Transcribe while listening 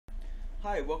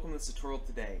Hi, welcome to this tutorial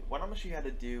today. What I'm going to show you how to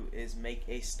do is make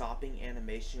a stopping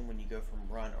animation when you go from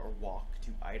run or walk to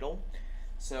idle.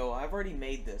 So I've already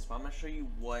made this, but I'm going to show you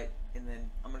what, and then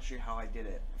I'm going to show you how I did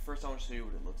it. First I want to show you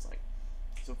what it looks like.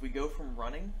 So if we go from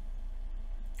running,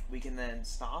 we can then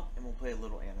stop and we'll play a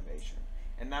little animation.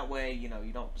 And that way, you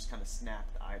don't just kind of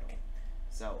snap to idle.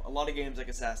 So a lot of games like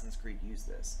Assassin's Creed use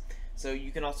this. So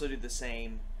you can also do the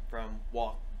same from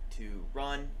walk to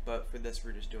run, but for this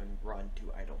we're just doing run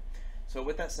to idle. So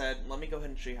with that said, let me go ahead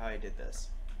and show you how I did this.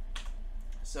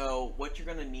 So what you're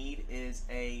going to need is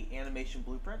a animation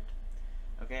blueprint.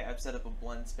 Okay, I've set up a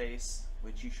blend space,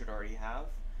 which you should already have.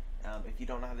 If you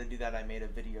don't know how to do that, I made a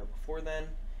video before then.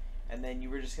 And then you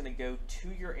were just going to go to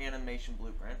your animation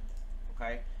blueprint.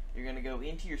 Okay, you're going to go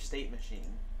into your state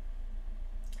machine.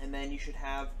 And then you should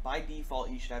have, by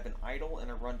default, you should have an idle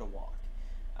and a run to walk.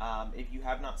 If you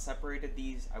have not separated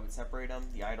these, I would separate them.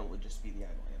 The idle would just be the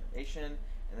idle animation,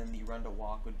 and then the run to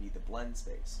walk would be the blend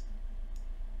space.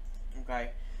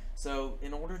 Okay, so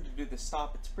in order to do the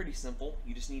stop, it's pretty simple.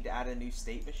 You just need to add a new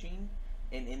state machine,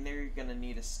 and in there you're going to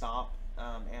need a stop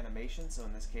animation. So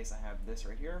in this case I have this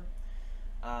right here.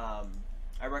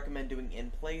 I recommend doing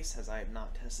in place, as I have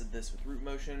not tested this with root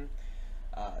motion.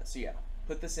 So yeah,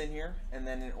 put this in here, and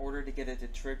then in order to get it to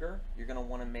trigger, you're going to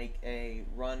want to make a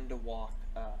run to walk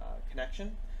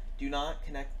connection. Do not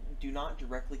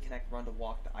directly connect run to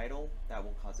walk to idle. That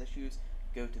will cause issues.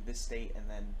 Go to this state and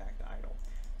then back to idle.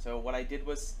 So what I did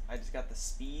was I just got the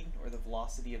speed or the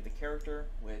velocity of the character,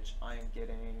 which I am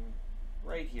getting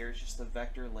right here. It's just the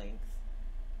vector length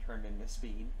turned into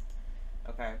speed.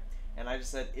 Okay, and I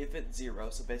just said if it's 0,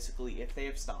 so basically if they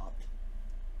have stopped.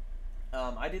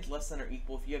 I did less than or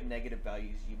equal. If you have negative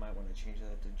values, you might want to change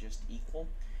that to just equal.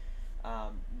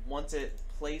 Once it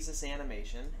plays this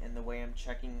animation, and the way I'm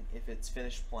checking if it's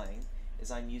finished playing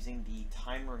is I'm using the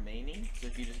time remaining. So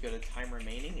if you just go to time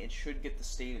remaining, it should get the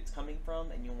state it's coming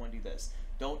from, and you'll want to do this.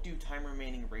 Don't do time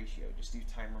remaining ratio, just do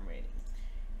time remaining.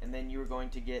 And then you're going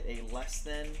to get a less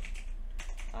than,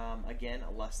 again,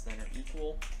 a less than or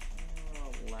equal,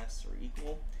 less or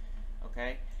equal,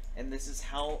 okay? And this is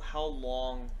how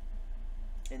long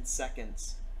in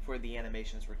seconds for the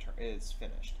animation's return is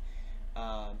finished.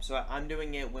 So I'm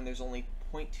doing it when there's only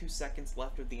 0.2 seconds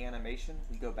left of the animation.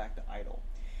 We go back to idle,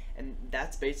 and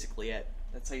that's basically it.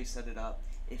 That's how you set it up.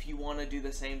 If you want to do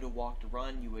the same to walk to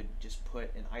run, you would just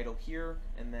put an idle here,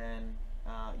 and then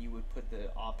you would put the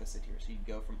opposite here. So you'd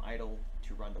go from idle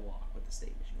to run to walk with the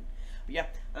state machine. But yeah,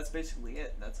 that's basically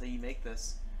it. That's how you make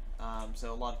this.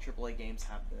 So a lot of AAA games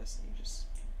have this, and you just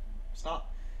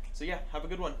stop. So yeah, have a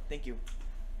good one. Thank you.